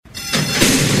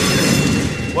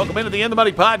Welcome into the In the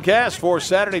Money podcast for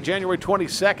Saturday, January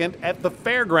 22nd at the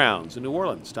Fairgrounds in New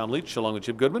Orleans. Tom Leach along with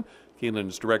Chip Goodman,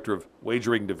 Keeneland's Director of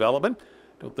Wagering Development.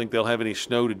 Don't think they'll have any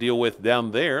snow to deal with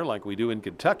down there like we do in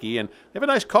Kentucky. And they have a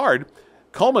nice card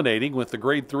culminating with the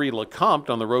Grade 3 LeCompte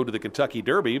on the road to the Kentucky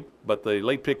Derby. But the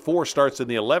late pick 4 starts in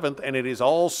the 11th, and it is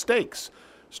all stakes.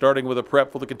 Starting with a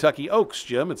prep for the Kentucky Oaks,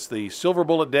 Jim. It's the Silver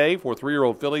Bullet Day for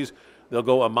 3-year-old fillies. They'll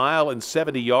go 1 mile and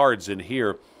 70 yards in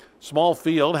here. Small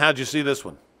field. How'd you see this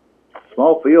one?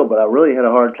 Small field, but I really had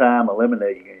a hard time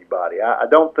eliminating anybody. I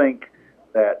don't think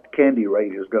that Candy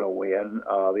Rate is going to win,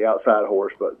 the outside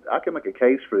horse, but I can make a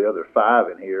case for the other 5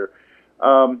 in here.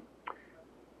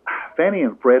 Fannie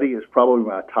and Freddie is probably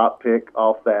my top pick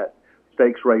off that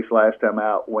stakes race last time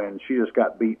out when she just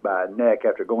got beat by a neck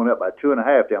after going up by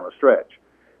 2.5 down the stretch.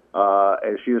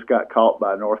 And she just got caught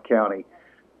by North County.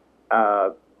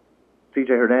 TJ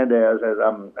Hernandez,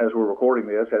 as we're recording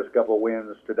this, has a couple of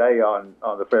wins today on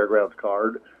the Fairgrounds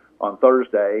card on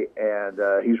Thursday, and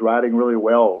he's riding really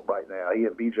well right now. He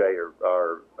and BJ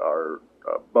are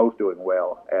both doing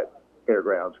well at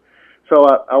Fairgrounds. So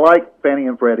I like Fannie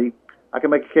and Freddie. I can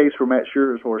make a case for Matt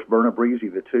Shearer's horse, Berna Breezy,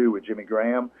 the 2 with Jimmy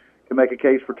Graham. Can make a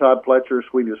case for Todd Pletcher,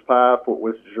 Sweet as Pie,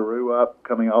 with Giroux up,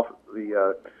 coming off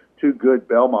the 2 good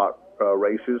Belmont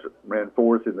races, ran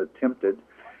 4th in the Tempted.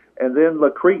 And then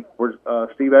Lacrete,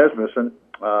 Steve Asmussen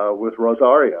with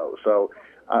Rosario. So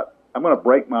I'm going to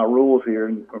break my rules here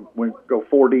and go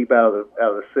 4 deep out of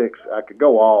the 6. I could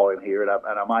go all in here, and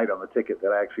I might on the ticket that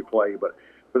I actually play. But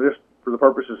for the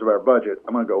purposes of our budget,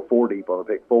 I'm going to go 4 deep on the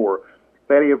pick 4.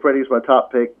 Fannie and Freddie's my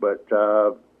top pick, but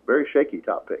very shaky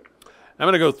top pick. I'm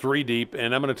going to go 3 deep,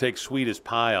 and I'm going to take Sweet as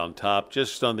Pie on top,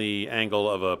 just on the angle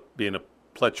of being a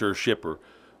Pletcher shipper.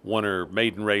 Won her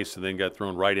maiden race and then got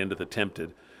thrown right into the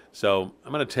Tempted. So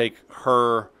I'm going to take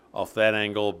her off that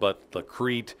angle, but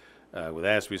Lacrete with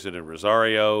Asmussen and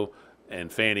Rosario and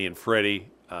Fannie and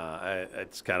Freddie,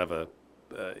 it's kind of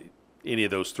any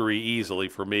of those 3 easily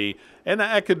for me. And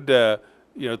I could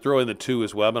throw in the 2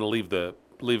 as well. I'm going to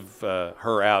leave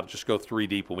her out, just go 3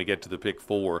 deep when we get to the pick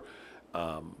 4.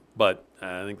 But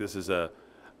I think this is a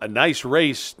nice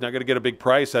race. Not going to get a big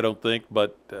price, I don't think,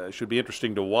 but it should be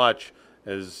interesting to watch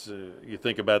as you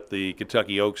think about the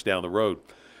Kentucky Oaks down the road.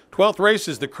 12th race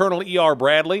is the Colonel E.R.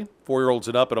 Bradley, 4-year-olds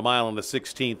and up at 1 mile and the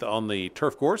 16th on the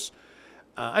turf course.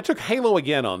 I took Halo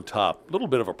again on top. A little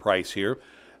bit of a price here.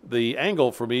 The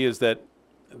angle for me is that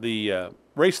the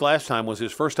race last time was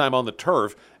his first time on the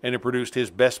turf, and it produced his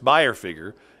best buyer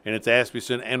figure, and it's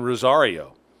Asmussen and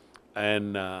Rosario.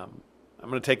 And I'm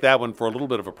going to take that one for a little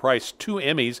bit of a price. 2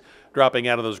 Emmys dropping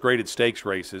out of those graded stakes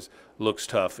races. Looks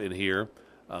tough in here.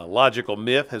 Logical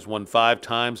Myth has won 5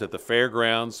 times at the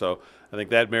Fairgrounds, so I think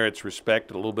that merits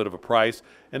respect at a little bit of a price.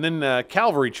 And then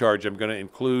Calvary Charge I'm going to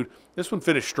include. This one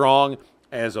finished strong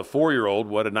as a 4-year-old.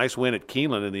 What a nice win at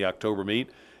Keeneland in the October meet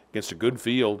against a good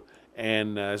field,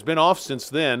 and has been off since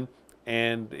then.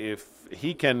 And if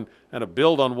he can kind of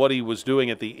build on what he was doing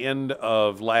at the end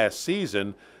of last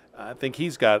season, I think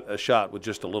he's got a shot with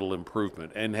just a little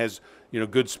improvement and has,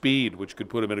 good speed, which could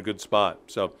put him in a good spot.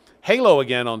 So Halo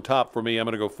again on top for me. I'm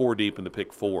going to go 4 deep in the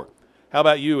pick 4. How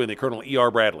about you in the Colonel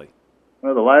E.R. Bradley?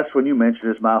 Well, the last one you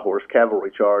mentioned is my horse,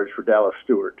 Cavalry Charge, for Dallas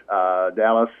Stewart.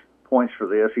 Dallas points for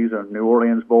this. He's a New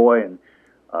Orleans boy, and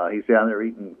he's down there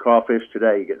eating crawfish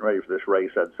today, getting ready for this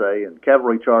race, I'd say. And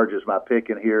Cavalry Charge is my pick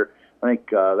in here. I think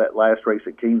that last race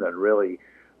at Keeneland really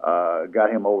got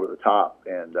him over the top,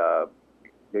 and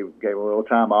gave him a little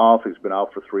time off. He's been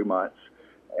off for 3 months,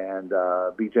 and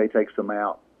BJ takes him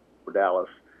out for Dallas.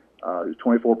 He's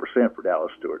 24% for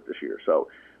Dallas Stewart this year. So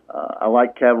I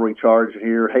like Cavalry Charge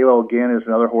here. Halo again is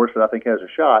another horse that I think has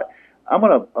a shot. I'm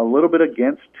going to a little bit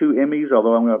against 2 Emmys,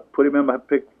 although I'm going to put him in my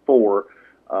pick 4.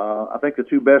 I think the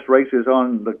 2 best races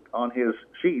on his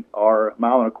sheet are 1.25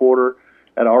 miles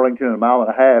at Arlington and 1.5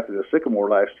 miles in the Sycamore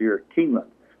last year at Keeneland,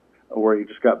 where he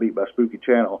just got beat by Spooky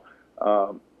Channel.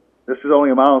 This is only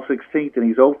 1 mile and 16th, and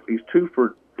he's 0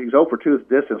 for 2 at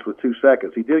the distance with 2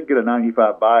 seconds. He did get a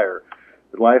 95 buyer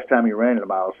the last time he ran at 1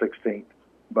 mile and 16th,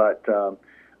 but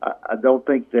I don't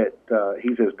think that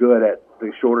he's as good at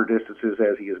the shorter distances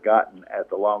as he has gotten at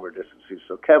the longer distances.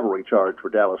 So Cavalry Charge for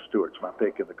Dallas Stewart's my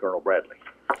pick in the Colonel Bradley.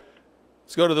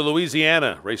 Let's go to the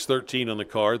Louisiana, race 13 on the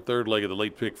card, third leg of the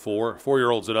late pick 4.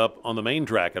 4-year-olds and up on the main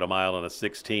track at 1 mile and a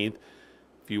 16th.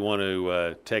 If you want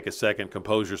to take a second,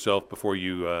 compose yourself before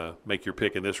you make your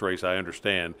pick in this race, I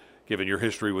understand, given your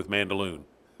history with Mandaloun.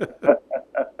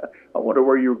 I wonder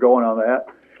where you were going on that.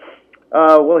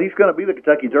 Well, he's going to be the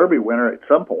Kentucky Derby winner at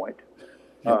some point.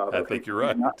 I think you're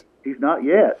right. He's not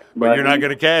yet. But you're not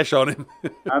going to cash on him.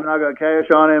 I'm not going to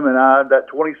cash on him, and that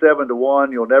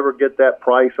 27-1, you'll never get that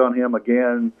price on him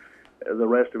again the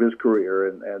rest of his career,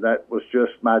 and that was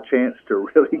just my chance to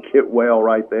really get well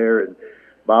right there. And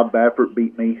Bob Baffert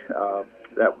beat me.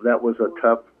 That was a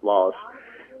tough loss,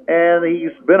 and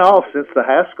he's been off since the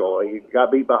Haskell. He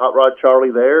got beat by Hot Rod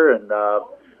Charlie there, and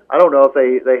I don't know if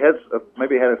they had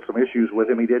maybe had some issues with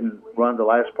him. He didn't run the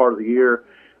last part of the year.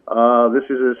 This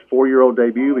is his 4-year-old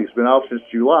debut. He's been off since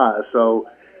July, so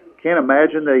can't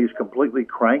imagine that he's completely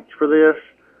cranked for this.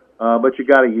 But you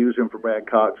got to use him for Brad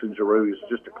Cox and Giroux. He's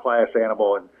just a class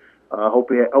animal, and hope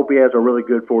he has a really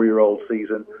good 4-year-old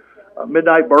season.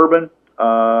 Midnight Bourbon,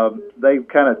 they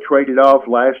kind of traded off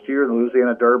last year in the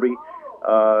Louisiana Derby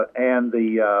and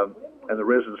the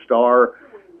Risen Star.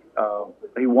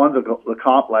 He won the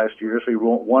comp last year, so he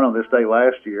won on this day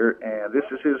last year, and this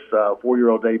is his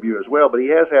 4-year-old debut as well. But he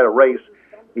has had a race.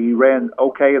 He ran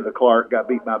okay in the Clark, got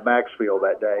beat by Maxfield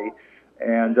that day,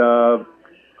 and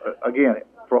again,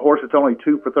 for a horse that's only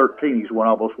 2 for 13, he's won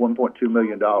almost $1.2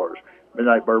 million.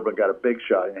 Midnight Bourbon got a big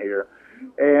shot in here.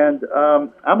 And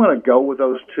I'm going to go with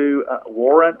those two.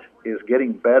 Warrant is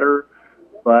getting better,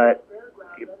 but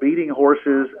beating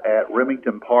horses at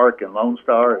Remington Park and Lone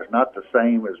Star is not the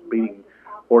same as beating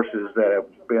horses that have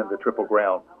been the Triple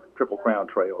Crown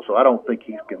Trail. So I don't think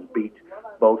he can beat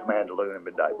both Mandaloun and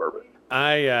Midnight Bourbon.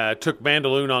 I took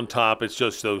Mandaloun on top. It's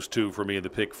just those two for me in the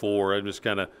pick 4. I'm just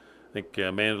kind of think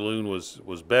Mandaloun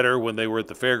was better when they were at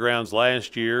the fairgrounds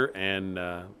last year, and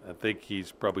I think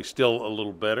he's probably still a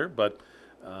little better. But,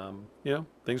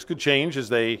 things could change as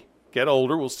they get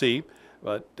older. We'll see.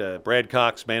 But Brad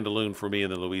Cox, Mandaloun for me in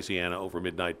the Louisiana over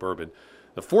Midnight Bourbon.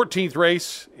 The 14th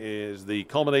race is the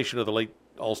culmination of the late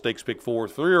All-Stakes Pick 4.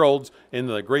 3-year-olds in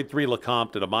the Grade 3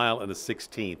 Lecomte at 1 mile and a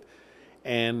 16th.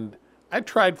 And I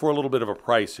tried for a little bit of a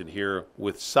price in here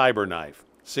with Cyberknife,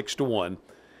 6-1.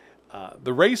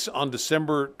 The race on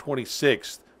December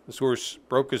 26th, this horse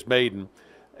broke his maiden,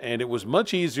 and it was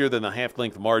much easier than the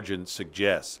half-length margin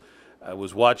suggests. I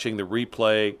was watching the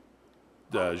replay.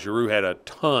 Giroux had a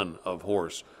ton of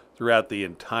horse throughout the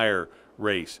entire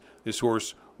race. This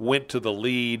horse went to the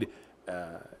lead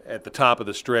at the top of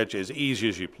the stretch as easy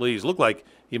as you please. Looked like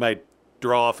he might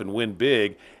draw off and win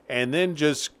big, and then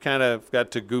just kind of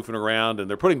got to goofing around, and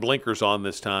they're putting blinkers on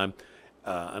this time.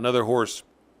 Another horse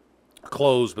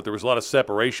closed, but there was a lot of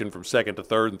separation from second to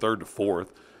third and third to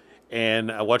fourth.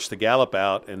 And I watched the gallop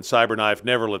out, and Cyberknife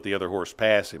never let the other horse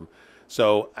pass him.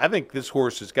 So I think this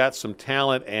horse has got some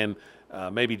talent and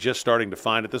maybe just starting to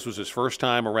find it. This was his first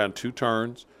time around 2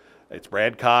 turns. It's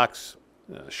Brad Cox,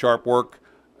 sharp work,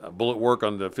 bullet work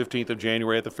on the 15th of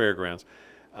January at the fairgrounds.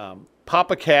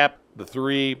 Papa Cap, the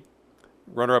 3,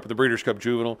 runner-up at the Breeders' Cup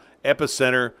Juvenile.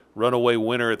 Epicenter, runaway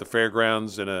winner at the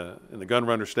fairgrounds in the Gun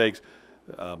Runner Stakes.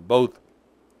 Both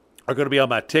are going to be on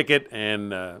my ticket,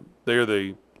 and they're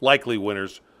the likely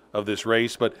winners of this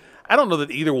race. But I don't know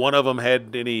that either one of them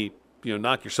had any,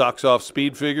 knock your socks off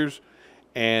speed figures.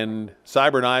 And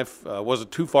Cyberknife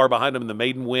wasn't too far behind him in the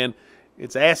maiden win.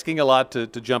 It's asking a lot to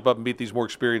jump up and beat these more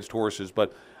experienced horses,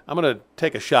 but I'm going to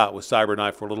take a shot with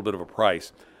Cyberknife for a little bit of a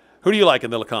price. Who do you like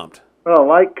in the Lecomte?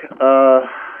 Well, I like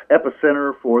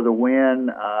Epicenter for the win.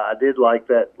 I did like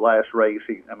that last race.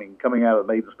 Coming out of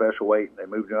the maiden special weight, they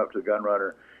moved him up to the Gun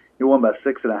Runner. He won by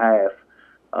 6.5,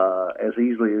 as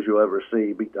easily as you'll ever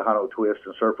see. Beat the Hano Twist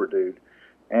and Surfer Dude.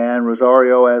 And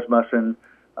Rosario Asmussen,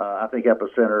 I think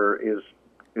Epicenter is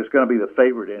going to be the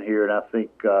favorite in here, and I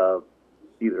think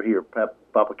either he or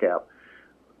Papa Cap.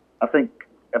 I think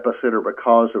Epicenter,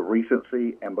 because of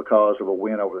recency and because of a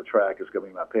win over the track, is going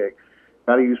to be my pick.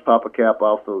 Got to use Papa Cap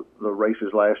off the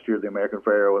races last year, the American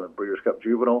Pharaoh and the Breeders' Cup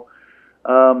Juvenile.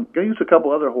 Going to use a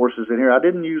couple other horses in here. I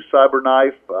didn't use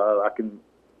Cyberknife. I can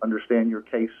understand your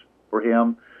case for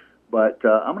him, but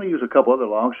I'm going to use a couple other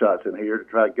long shots in here to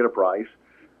try to get a price.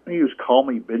 I'm going to use Call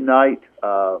Me Midnight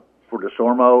for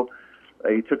DeSormo.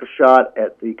 He took a shot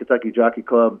at the Kentucky Jockey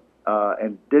Club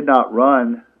and did not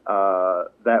run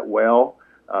that well.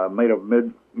 Made a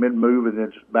mid move and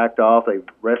then just backed off. They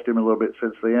rested him a little bit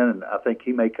since then, and I think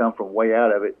he may come from way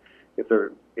out of it if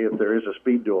there is a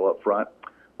speed duel up front.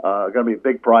 Going to be a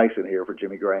big price in here for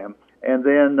Jimmy Graham. And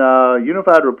then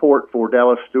Unified Report for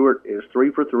Dallas Stewart is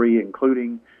 3 for 3,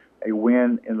 including a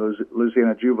win in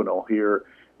Louisiana Juvenile here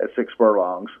at 6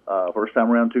 furlongs. First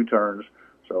time around 2 turns,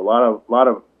 so a lot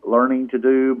of learning to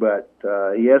do, but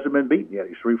he hasn't been beaten yet.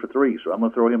 He's 3 for 3, so I'm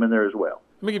going to throw him in there as well.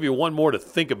 Let me give you one more to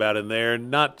think about in there,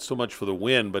 not so much for the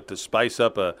win, but to spice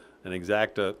up an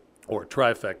exacta or a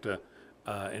trifecta,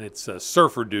 and it's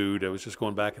Surfer Dude. I was just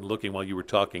going back and looking while you were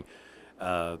talking.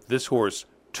 This horse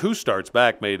 2 starts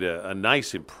back made a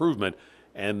nice improvement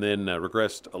and then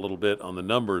regressed a little bit on the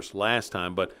numbers last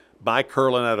time. But by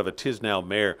Curlin out of a Tisnow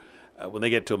mare, when they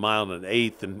get to a mile and an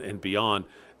eighth and beyond,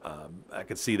 I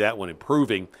could see that one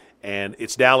improving. And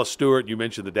it's Dallas Stewart. You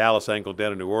mentioned the Dallas angle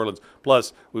down in New Orleans.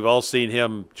 Plus, we've all seen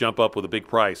him jump up with a big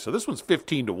price. So this one's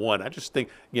 15-1. I just think,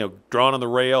 drawn on the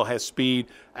rail, has speed.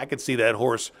 I could see that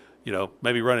horse,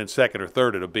 maybe running second or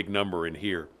third at a big number in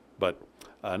here. But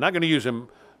not going to use him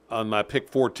on my pick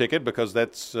 4 ticket because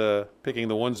that's picking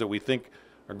the ones that we think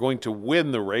are going to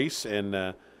win the race. And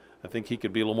I think he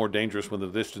could be a little more dangerous when the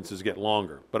distances get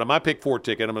longer. But on my pick 4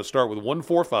 ticket, I'm going to start with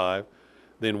 1-4-5,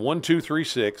 then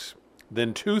 1-2-3-6,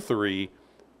 then 2-3,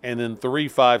 and then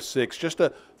 3-5-6. Just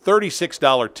a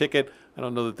 $36 ticket. I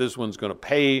don't know that this one's going to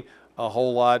pay a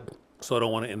whole lot, so I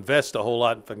don't want to invest a whole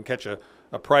lot. If I can catch a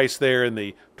price there in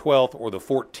the 12th or the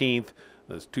 14th,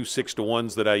 those 2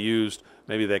 6-to-1s that I used,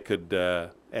 maybe that could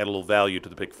add a little value to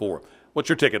the pick 4. What's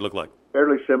your ticket look like?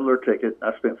 Fairly similar ticket.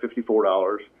 I spent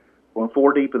 $54. Going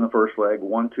 4 deep in the first leg,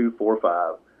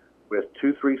 1-2-4-5, with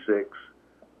 2-3-6,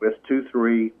 with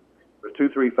 2-3, with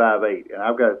 2-3-5-8, and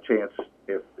I've got a chance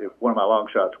if one of my long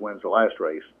shots wins the last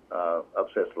race,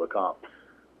 upsets Lecomte,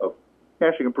 of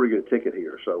cashing a pretty good ticket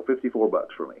here. So $54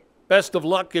 for me. Best of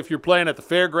luck if you're playing at the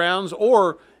fairgrounds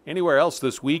or anywhere else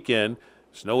this weekend.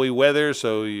 Snowy weather,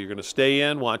 so you're going to stay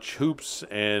in, watch hoops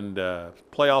and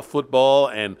playoff football,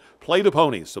 and play the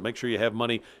ponies. So make sure you have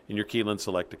money in your Keeneland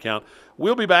Select account.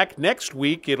 We'll be back next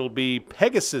week. It'll be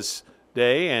Pegasus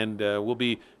Day, and we'll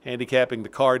be handicapping the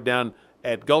card down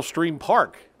at Gulfstream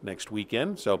Park next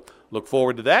weekend. So look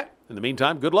forward to that. In the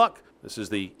meantime, good luck. This is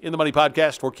the In the Money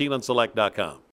podcast for KeenelandSelect.com.